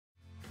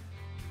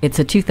It's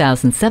a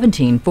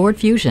 2017 Ford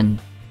Fusion.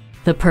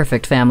 The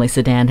perfect family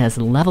sedan has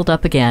leveled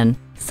up again.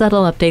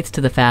 Subtle updates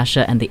to the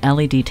fascia and the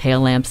LED tail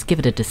lamps give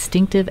it a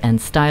distinctive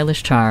and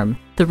stylish charm.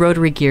 The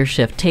rotary gear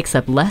shift takes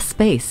up less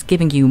space,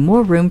 giving you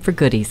more room for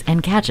goodies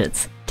and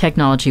gadgets.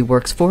 Technology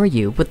works for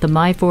you with the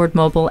My Ford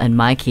Mobile and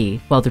My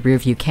Key, while the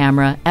rearview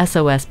camera,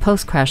 SOS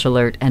post-crash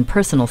alert, and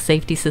personal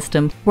safety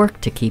system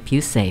work to keep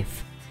you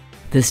safe.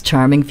 This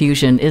charming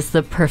Fusion is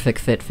the perfect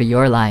fit for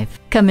your life.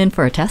 Come in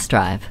for a test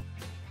drive.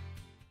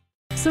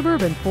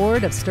 Suburban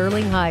Ford of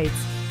Sterling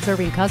Heights.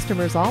 Serving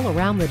customers all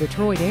around the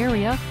Detroit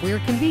area, we're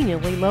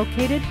conveniently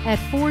located at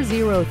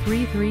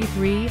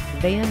 40333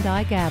 Van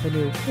Dyke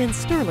Avenue in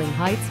Sterling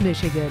Heights,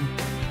 Michigan.